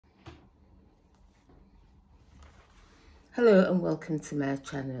Hello and welcome to my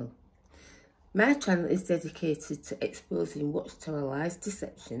channel. My channel is dedicated to exposing watchtower lies,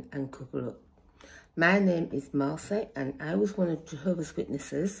 deception and cover-up. My name is Marcy and I was one of Jehovah's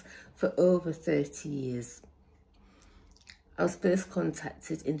Witnesses for over 30 years. I was first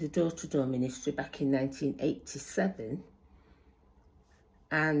contacted in the door-to-door ministry back in 1987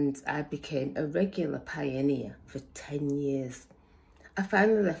 and I became a regular pioneer for 10 years. I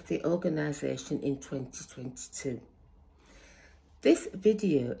finally left the organisation in 2022. This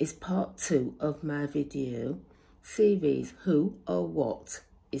video is part 2 of my video series, Who or What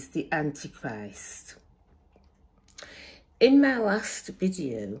is the Antichrist? In my last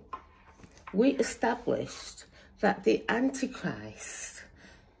video, we established that the Antichrist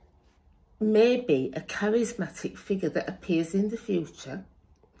may be a charismatic figure that appears in the future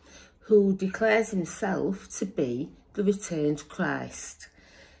who declares himself to be the returned Christ.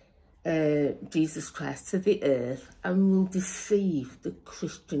 Jesus Christ to the earth and will deceive the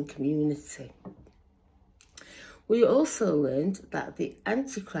Christian community. We also learned that the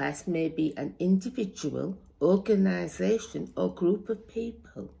Antichrist may be an individual, organisation or group of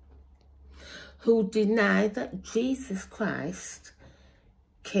people who deny that Jesus Christ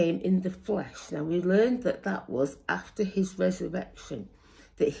came in the flesh. Now we learned that that was after his resurrection,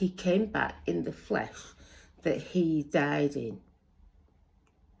 that he came back in the flesh that he died in.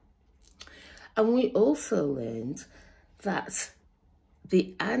 And we also learned that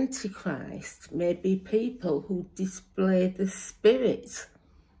the Antichrist may be people who display the spirit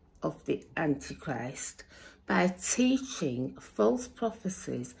of the Antichrist by teaching false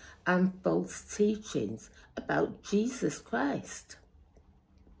prophecies and false teachings about Jesus Christ.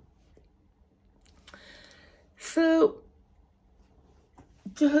 So,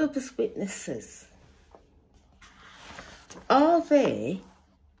 Jehovah's Witnesses, are they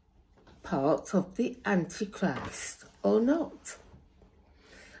part of the Antichrist or not?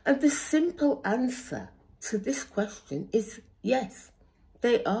 And the simple answer to this question is yes,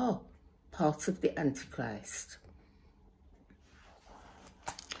 they are part of the Antichrist.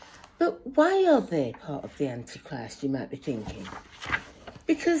 But why are they part of the Antichrist, you might be thinking?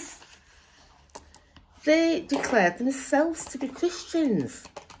 Because they declare themselves to be Christians.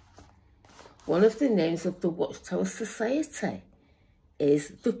 One of the names of the Watchtower Society is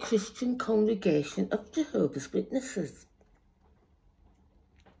the Christian Congregation of Jehovah's Witnesses.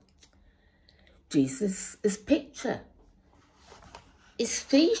 Jesus' picture is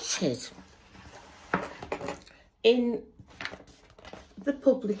featured in the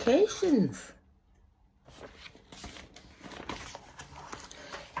publications.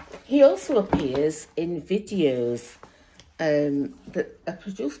 He also appears in videos that are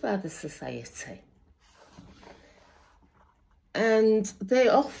produced by the Society. And they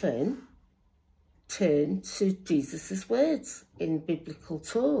often turn to Jesus' words in biblical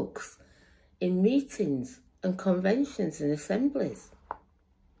talks, in meetings and conventions and assemblies.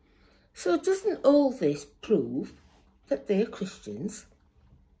 So doesn't all this prove that they're Christians?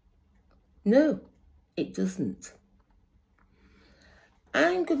 No, it doesn't.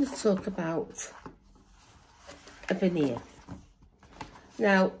 I'm going to talk about a veneer.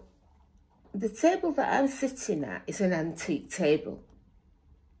 Now, the table that I'm sitting at is an antique table.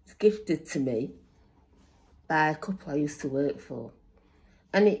 It's gifted to me by a couple I used to work for.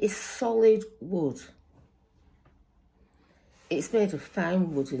 And it is solid wood. It's made of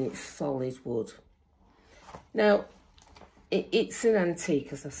fine wood and it's solid wood. Now, it's an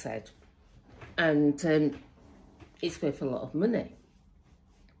antique, as I said. And it's worth a lot of money.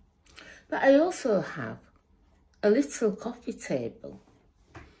 But I also have a little coffee table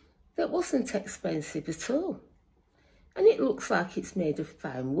that wasn't expensive at all. And it looks like it's made of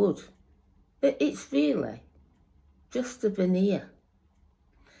fine wood, but it's really just a veneer.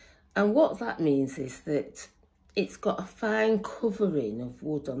 And what that means is that it's got a fine covering of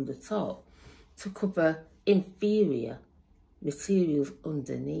wood on the top to cover inferior materials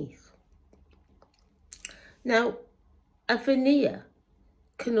underneath. Now, a veneer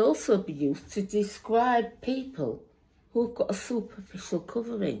can also be used to describe people who've got a superficial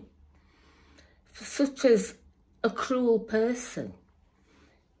covering, such as a cruel person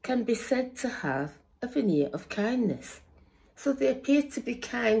can be said to have a veneer of kindness. So they appear to be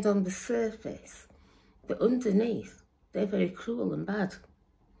kind on the surface, but underneath they're very cruel and bad.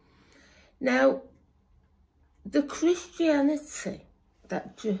 Now, the Christianity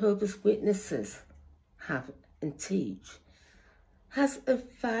that Jehovah's Witnesses have and teach has a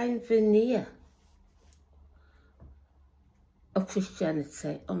fine veneer of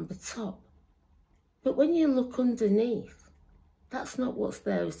Christianity on the top. But when you look underneath, that's not what's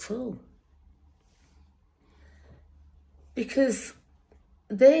there at all. because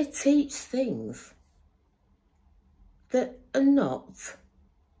they teach things that are not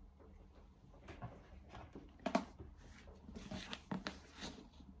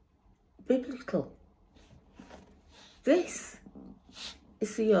biblical. This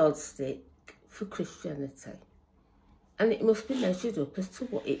is the yardstick for Christianity, and it must be measured up as to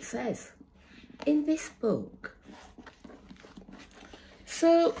what it says in this book.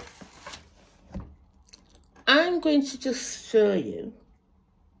 So I'm going to just show you,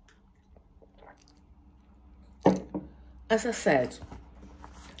 as I said,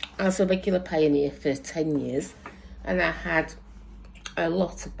 I was a regular pioneer for 10 years, and I had a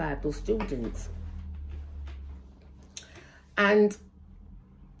lot of Bible students. And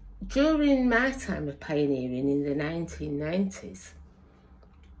during my time of pioneering in the 1990s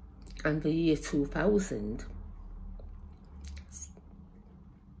and the year 2000,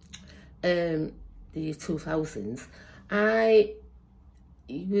 the year 2000s, I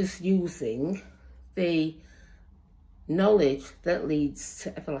was using the Knowledge That Leads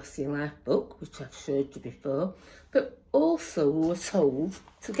to Everlasting Life book, which I've showed you before, but also we were told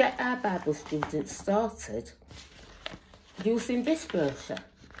to get our Bible students started using this brochure.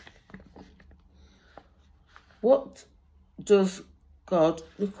 What does God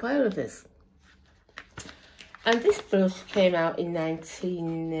require of us? And this brochure came out in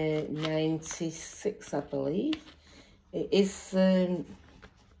 1996, I believe. It is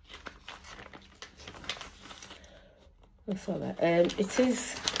it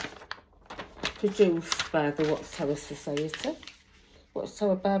is produced by the Watchtower Society,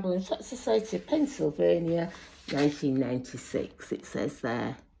 Watchtower Bible and Tract Society of Pennsylvania, 1996, it says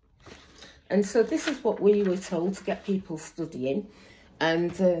there. And so this is what we were told to get people studying,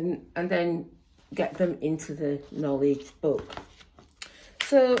 and then get them into the knowledge book.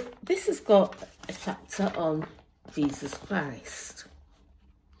 So this has got a chapter on Jesus Christ.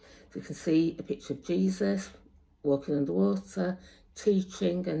 So you can see a picture of Jesus walking on the water,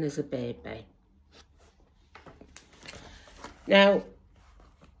 teaching, and there's a baby. Now,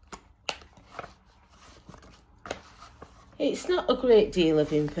 it's not a great deal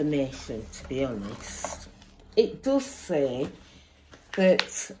of information, to be honest. It does say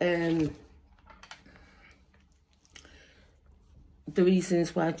that the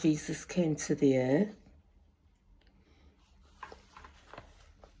reasons why Jesus came to the earth,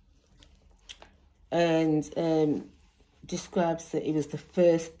 and describes that he was the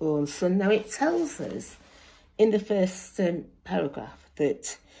firstborn son. Now, it tells us in the first paragraph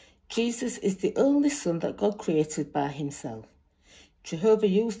that Jesus is the only son that God created by himself. Jehovah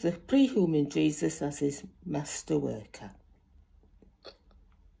used the pre-human Jesus as his master worker.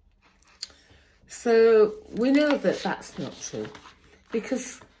 So we know that that's not true,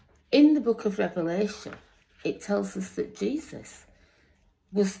 because in the book of Revelation, it tells us that Jesus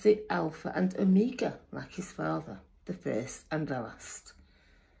was the Alpha and Omega, like his father, the first and the last.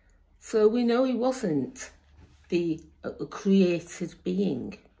 So we know he wasn't the created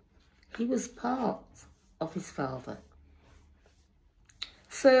being. He was part of his father.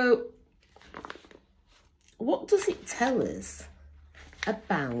 So what does it tell us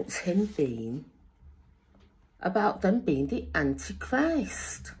about him being, about them being the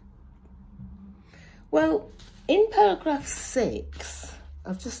Antichrist? Well, in paragraph 6,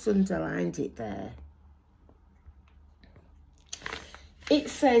 I've just underlined it there.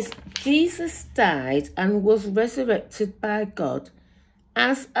 It says, Jesus died and was resurrected by God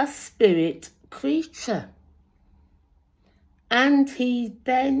as a spirit creature, and he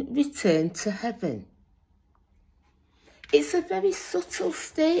then returned to heaven. It's a very subtle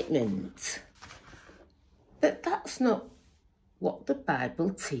statement, but that's not what the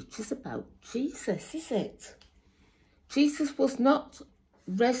Bible teaches about Jesus, is it? Jesus was not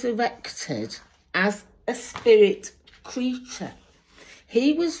resurrected as a spirit creature.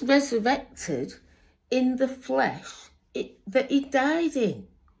 He was resurrected in the flesh that he died in.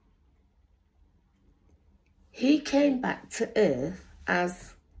 He came back to earth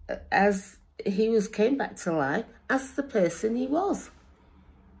came back to life as the person he was.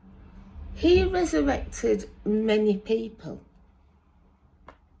 He resurrected many people.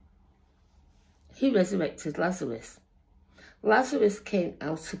 He resurrected Lazarus. Lazarus came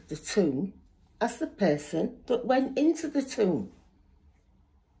out of the tomb as the person that went into the tomb.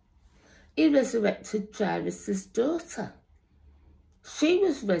 He resurrected Jairus' daughter. She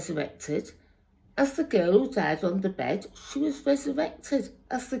was resurrected as the girl who died on the bed. She was resurrected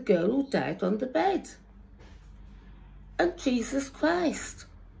as the girl who died on the bed. And Jesus Christ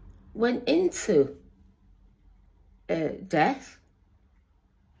went into death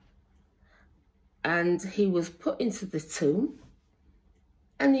and he was put into the tomb,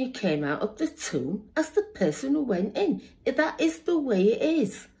 and he came out of the tomb as the person who went in. That is the way it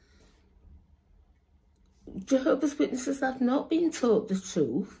is. Jehovah's Witnesses have not been taught the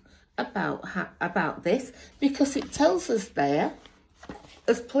truth about this, because it tells us there,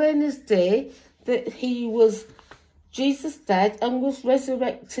 as plain as day, that Jesus died and was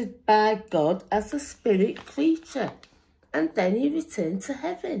resurrected by God as a spirit creature. And then he returned to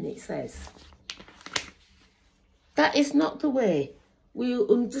heaven, it says. That is not the way we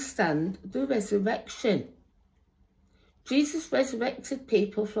understand the resurrection. Jesus resurrected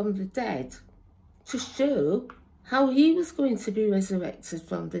people from the dead to show how he was going to be resurrected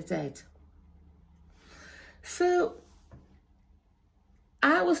from the dead. So,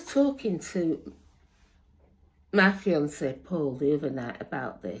 I was talking to my fiancé Paul the other night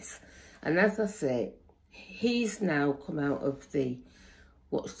about this, and as I say, he's now come out of the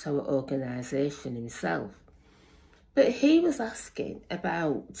Watchtower organisation himself. But he was asking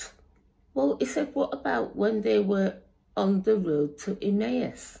about, well, he said, what about when they were on the road to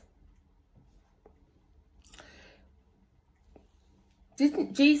Emmaus?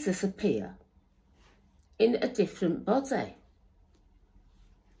 Didn't Jesus appear in a different body,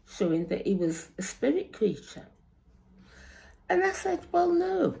 showing that he was a spirit creature? And I said, well,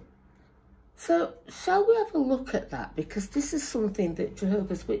 no. So shall we have a look at that? Because this is something that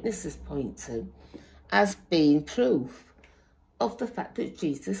Jehovah's Witnesses point to as being proof of the fact that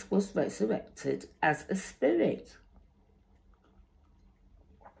Jesus was resurrected as a spirit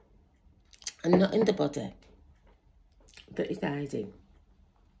and not in the body that he died in.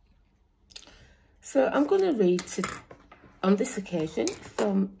 So I'm going to read on this occasion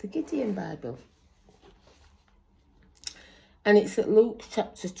from the Gideon Bible. And it's at Luke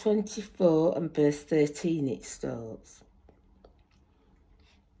chapter 24 and verse 13 it starts.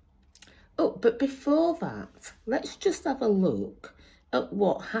 Oh, but before that, let's just have a look at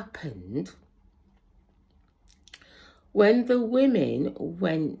what happened when the women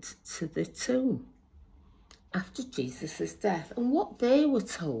went to the tomb after Jesus' death, and what they were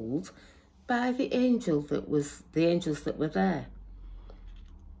told by the angels that were there.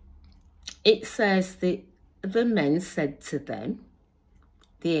 It says that the men said to them,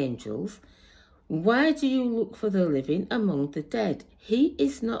 the angels, "Why do you look for the living among the dead? He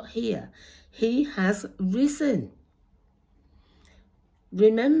is not here. He has risen.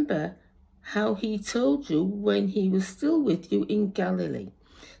 Remember how he told you when he was still with you in Galilee.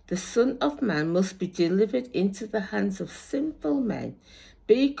 The Son of Man must be delivered into the hands of sinful men,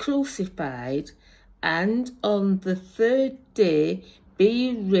 be crucified, and on the third day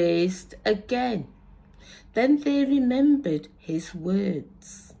be raised again." Then they remembered his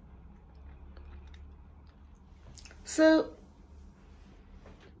words. So,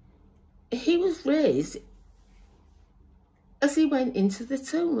 he was raised as he went into the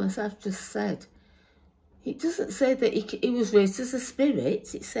tomb, as I've just said. It doesn't say that he was raised as a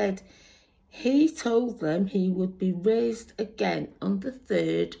spirit. It said he told them he would be raised again on the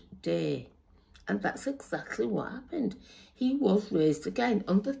third day. And that's exactly what happened. He was raised again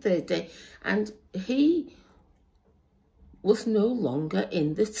on the third day, and he was no longer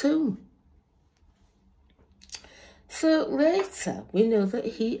in the tomb. So later, we know that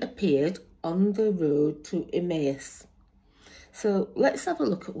he appeared on the road to Emmaus. So let's have a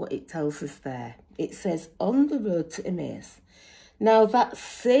look at what it tells us there. It says, on the road to Emmaus. Now that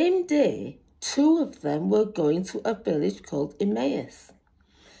same day, two of them were going to a village called Emmaus,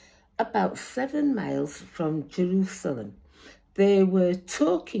 about 7 miles from Jerusalem. They were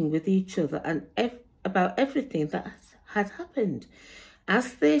talking with each other and about everything that had happened.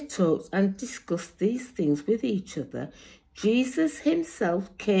 As they talked and discussed these things with each other, Jesus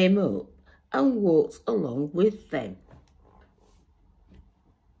himself came up and walked along with them.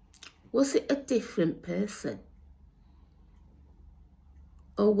 Was it a different person?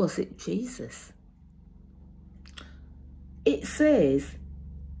 Or was it Jesus? It says,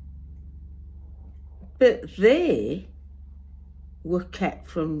 but they were kept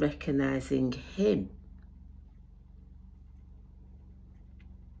from recognizing him.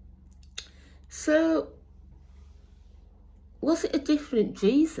 So, was it a different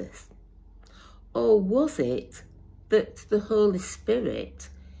Jesus? Or was it that the Holy Spirit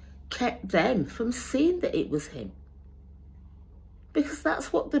kept them from seeing that it was him? Because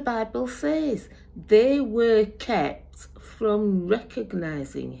that's what the Bible says. They were kept from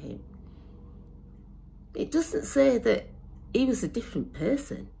recognizing him. It doesn't say that he was a different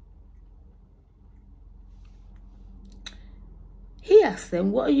person. He asked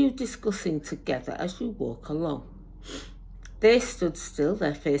them, what are you discussing together as you walk along? They stood still,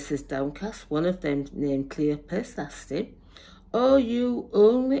 their faces downcast. One of them, named Cleopas, asked him, "Are you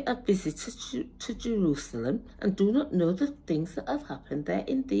only a visitor to Jerusalem and do not know the things that have happened there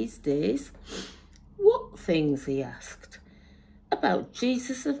in these days?" "What things?" he asked. "About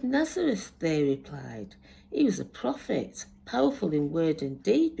Jesus of Nazareth," they replied. "He was a prophet, powerful in word and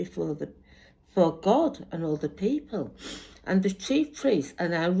deed before God and all the people. And the chief priests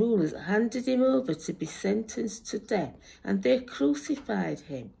and our rulers handed him over to be sentenced to death, and they crucified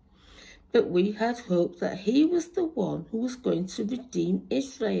him. But we had hoped that he was the one who was going to redeem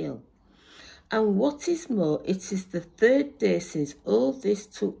Israel. And what is more, it is the third day since all this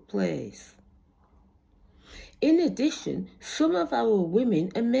took place. In addition, some of our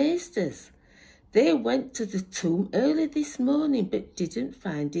women amazed us. They went to the tomb early this morning but didn't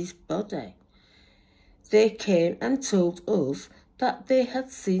find his body. They came and told us that they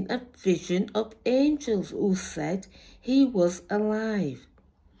had seen a vision of angels who said he was alive.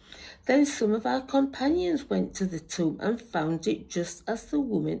 Then some of our companions went to the tomb and found it just as the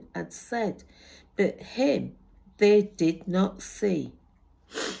woman had said, but him they did not see."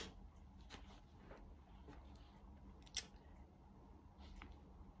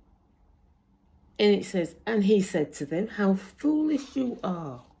 And it says, "And he said to them, 'How foolish you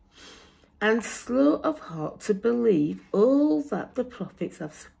are, and slow of heart to believe all that the prophets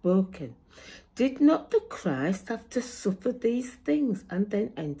have spoken. Did not the Christ have to suffer these things and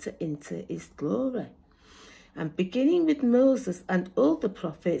then enter into his glory?' And beginning with Moses and all the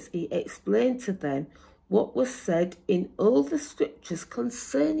prophets, he explained to them what was said in all the scriptures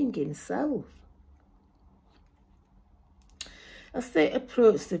concerning himself." As they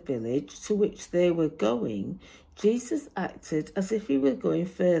approached the village to which they were going, Jesus acted as if he were going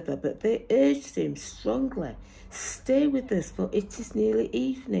further, but they urged him strongly, "Stay with us, for it is nearly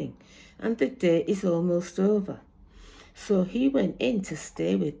evening, and the day is almost over." So he went in to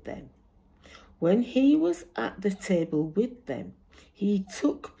stay with them. When he was at the table with them, he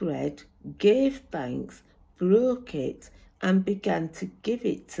took bread, gave thanks, broke it, and began to give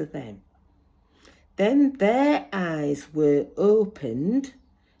it to them. Then their eyes were opened,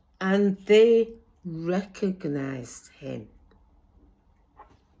 and they recognized him.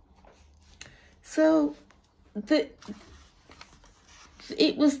 So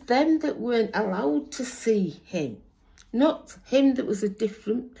it was them that weren't allowed to see him, not him that was a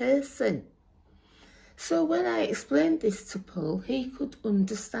different person. So when I explained this to Paul, he could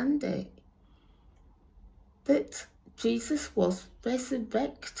understand it, that Jesus was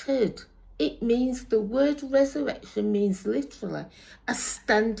resurrected. It means, the word resurrection means literally a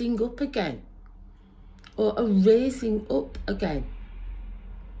standing up again, or a raising up again.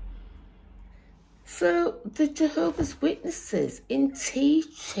 So the Jehovah's Witnesses, in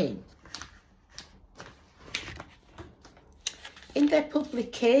teaching, in their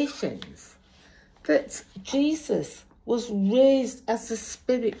publications, that Jesus was raised as a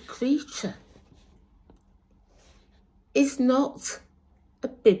spirit creature, is not a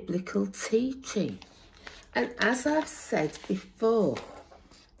biblical teaching. And as I've said before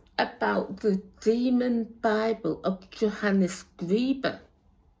about the demon Bible of Johannes Grieber,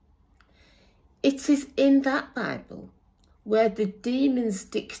 it is in that Bible where the demons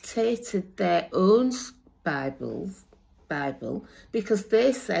dictated their own Bible, because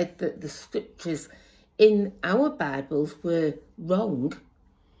they said that the scriptures in our Bibles were wrong,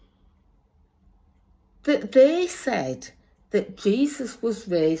 that they said that Jesus was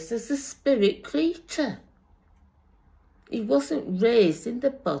raised as a spirit creature. He wasn't raised in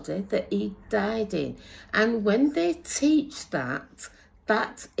the body that he died in. And when they teach that,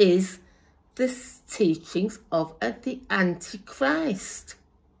 that is the teachings of the Antichrist.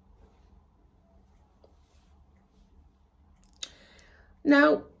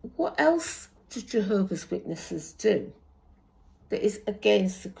 Now, what else do Jehovah's Witnesses do that is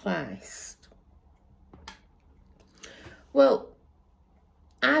against the Christ? Well,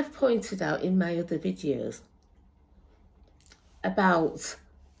 I've pointed out in my other videos about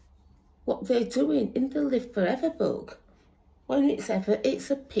what they're doing in the Live Forever book. When it's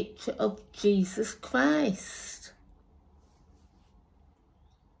a picture of Jesus Christ.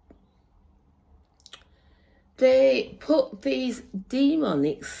 They put these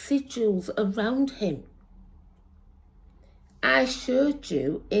demonic sigils around him. I showed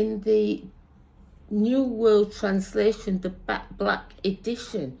you in the New World Translation, the Black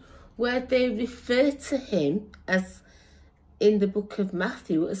Edition, where they refer to him as, in the book of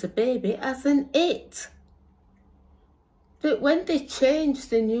Matthew, as a baby, as an it. But when they changed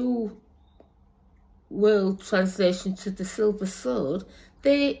the New World Translation to the Silver Sword,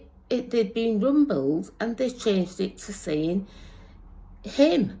 they they'd been rumbled and they changed it to saying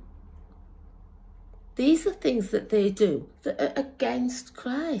him. These are things that they do that are against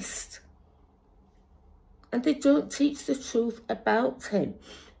Christ. And they don't teach the truth about him.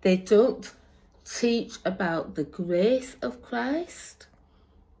 They don't teach about the grace of Christ.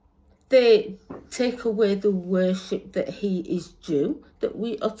 They take away the worship that he is due, that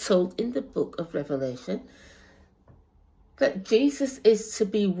we are told in the book of Revelation, that Jesus is to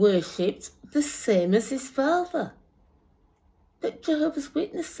be worshipped the same as his Father. But Jehovah's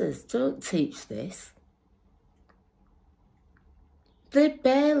Witnesses don't teach this. They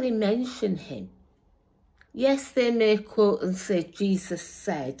barely mention him. Yes, they may quote and say Jesus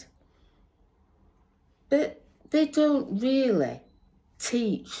said, but they don't really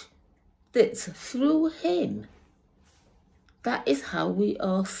teach that through him, that is how we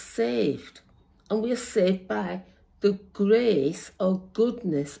are saved. And we are saved by the grace or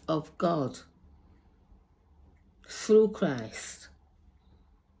goodness of God through Christ.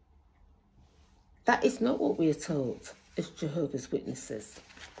 That is not what we are told as Jehovah's Witnesses.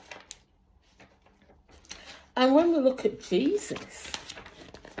 And when we look at Jesus,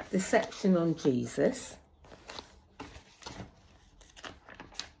 the section on Jesus,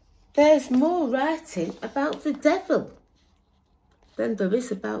 there's more writing about the devil than there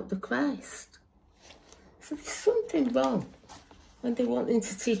is about the Christ. So there's something wrong when they're wanting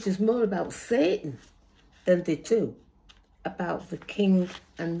to teach us more about Satan than they do about the King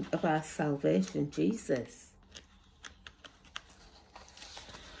and of our salvation, Jesus.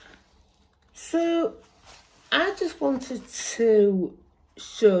 So I just wanted to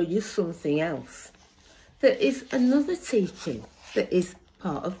show you something else. There is another teaching that is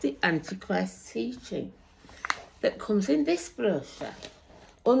part of the Antichrist teaching that comes in this brochure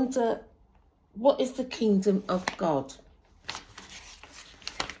under what is the kingdom of God.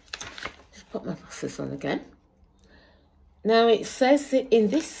 Just put my glasses on again. Now it says that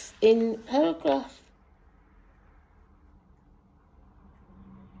in paragraph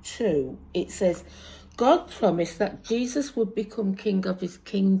 2, it says, God promised that Jesus would become king of his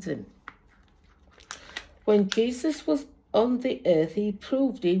kingdom. When Jesus was on the earth, he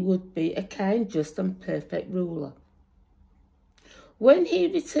proved he would be a kind, just and perfect ruler. When he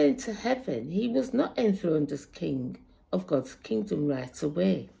returned to heaven, he was not enthroned as king of God's kingdom right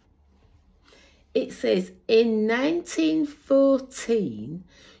away. It says, in 1914,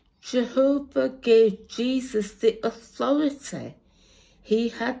 Jehovah gave Jesus the authority he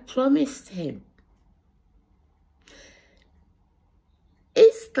had promised him.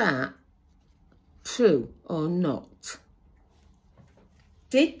 Is that true or not?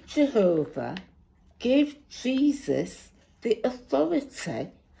 Did Jehovah give Jesus the authority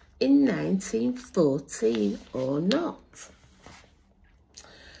in 1914 or not?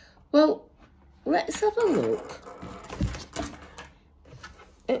 Well, let's have a look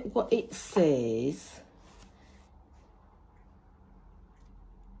at what it says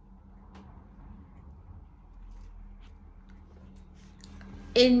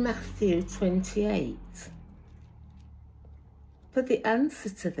in Matthew 28 for the answer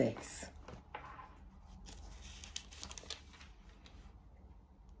to this.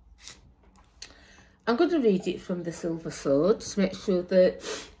 I'm going to read it from the Silver Sword to make sure that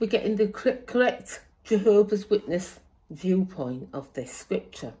we're getting the correct Jehovah's Witness viewpoint of this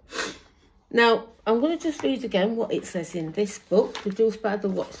scripture. Now, I'm going to just read again what it says in this book, produced by the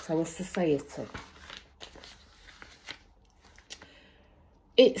Watchtower Society.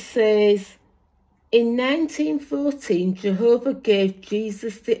 It says, in 1914, Jehovah gave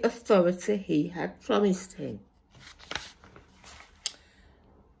Jesus the authority he had promised him.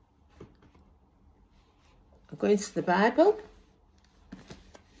 I'm going to the Bible.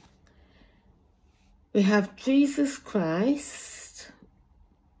 We have Jesus Christ,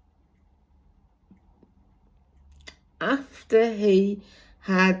 after he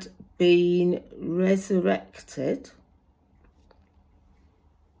had been resurrected.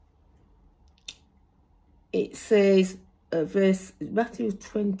 It says, Matthew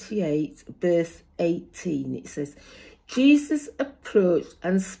 28, verse 18, it says, Jesus approached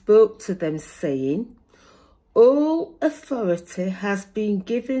and spoke to them, saying, all authority has been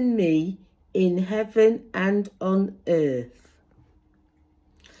given me in heaven and on earth.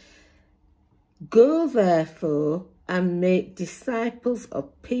 Go therefore and make disciples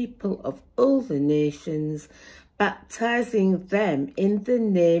of people of all the nations, baptizing them in the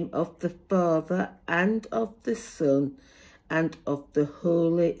name of the Father and of the Son and of the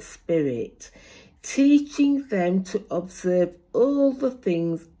Holy Spirit, teaching them to observe all the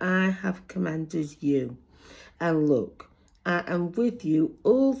things I have commanded you. And look, I am with you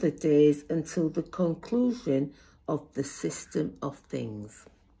all the days until the conclusion of the system of things.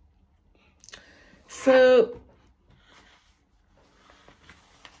 So,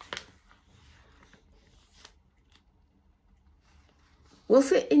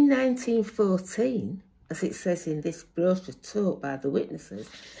 was it in 1914, as it says in this brochure taught by the witnesses,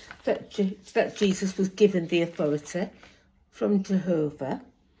 that Jesus was given the authority from Jehovah?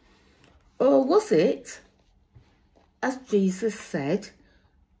 Or was it, as Jesus said,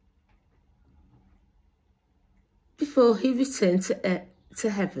 before he returned to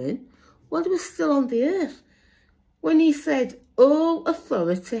heaven, while he was still on the earth, when he said, all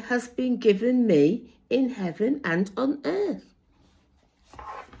authority has been given me in heaven and on earth?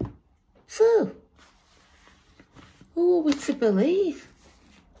 So, who are we to believe?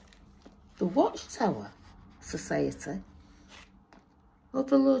 The Watchtower Society or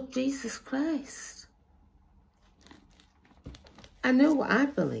the Lord Jesus Christ? I know what I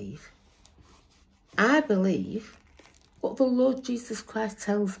believe. I believe what the Lord Jesus Christ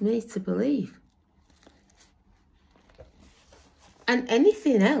tells me to believe. And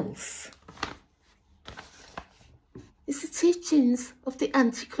anything else is the teachings of the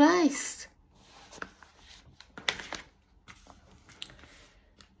Antichrist.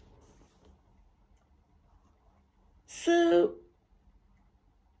 So,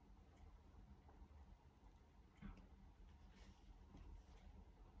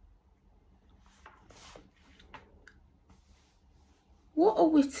 what are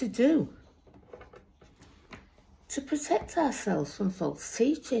we to do to protect ourselves from false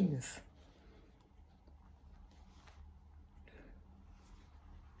teachings?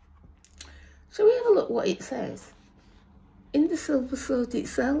 Shall we have a look what it says in the Silver Sword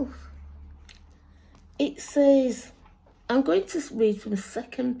itself? It says, I'm going to read from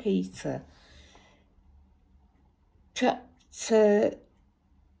 2 Peter chapter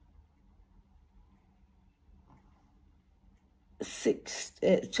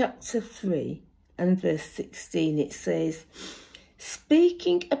 3 and verse 16. It says,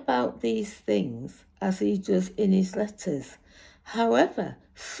 speaking about these things as he does in his letters, however,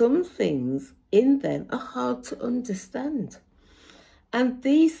 some things in them are hard to understand. And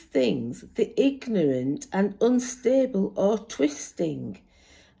these things the ignorant and unstable are twisting,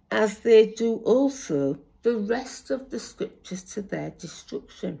 as they do also the rest of the scriptures to their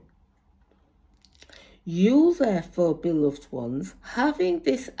destruction. You therefore, beloved ones, having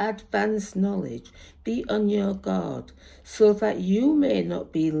this advanced knowledge, be on your guard, so that you may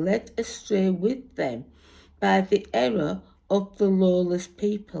not be led astray with them by the error of the lawless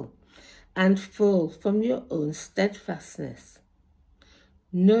people, and fall from your own steadfastness.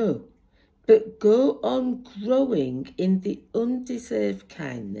 No, but go on growing in the undeserved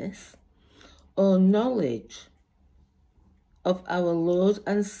kindness or knowledge of our Lord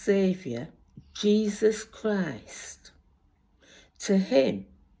and Saviour, Jesus Christ. To him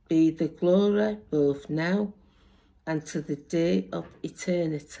be the glory both now and to the day of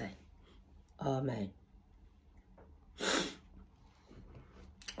eternity. Amen.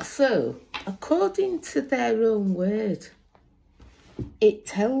 So, according to their own word, it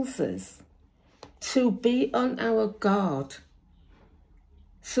tells us to be on our guard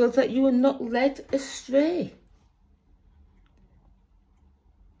so that you are not led astray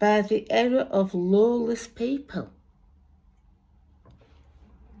by the error of lawless people.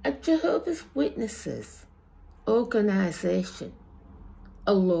 A Jehovah's Witnesses organisation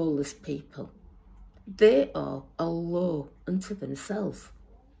are lawless people. They are a law unto themselves.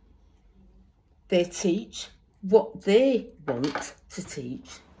 They teach what they want to teach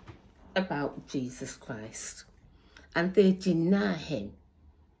about Jesus Christ, and they deny him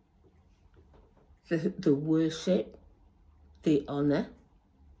the worship, the honour,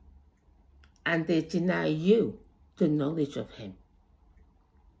 and they deny you the knowledge of him.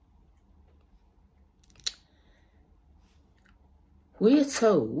 We are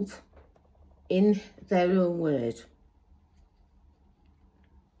told in their own word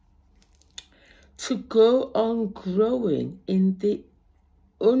to go on growing in the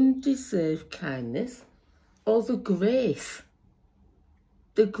undeserved kindness or the grace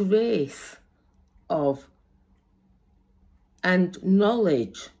of and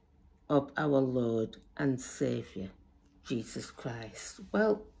knowledge of our Lord and Saviour, Jesus Christ.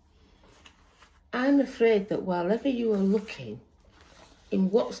 Well, I'm afraid that while ever you are looking in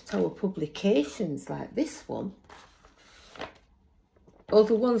Watchtower publications like this one, or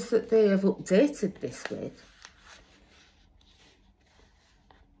the ones that they have updated this with,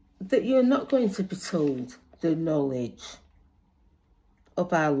 that you're not going to be told the knowledge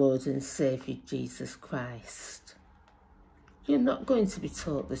of our Lord and Saviour Jesus Christ. You're not going to be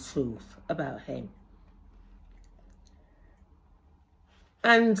taught the truth about him.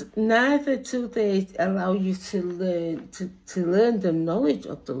 And neither do they allow you to learn the knowledge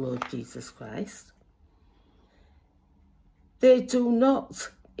of the Lord Jesus Christ. They do not.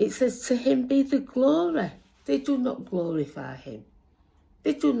 It says, to him be the glory. They do not glorify him.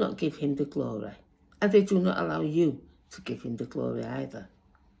 They do not give him the glory. And they do not allow you to give him the glory either.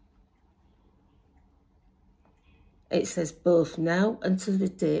 It says, both now and to the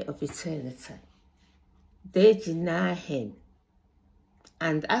day of eternity. They deny him.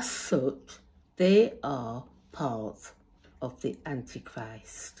 And as such, they are part of the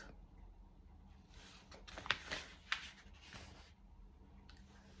Antichrist.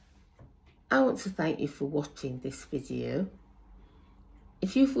 I want to thank you for watching this video.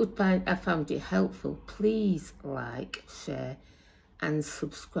 If you I found it helpful, please like, share and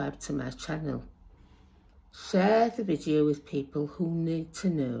subscribe to my channel. Share the video with people who need to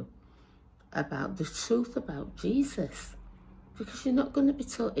know about the truth about Jesus, because you're not going to be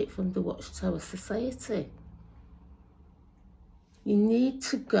taught it from the Watchtower Society. You need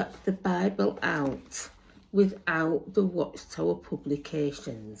to get the Bible out without the Watchtower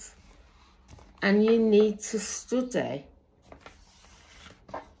publications. And you need to study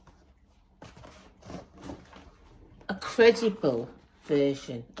a credible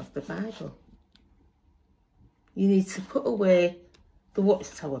version of the Bible. You need to put away the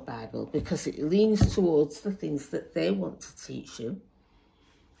Watchtower Bible because it leans towards the things that they want to teach you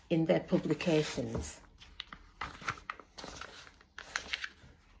in their publications.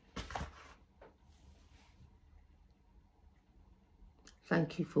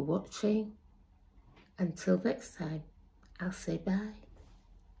 Thank you for watching. Until next time, I'll say bye.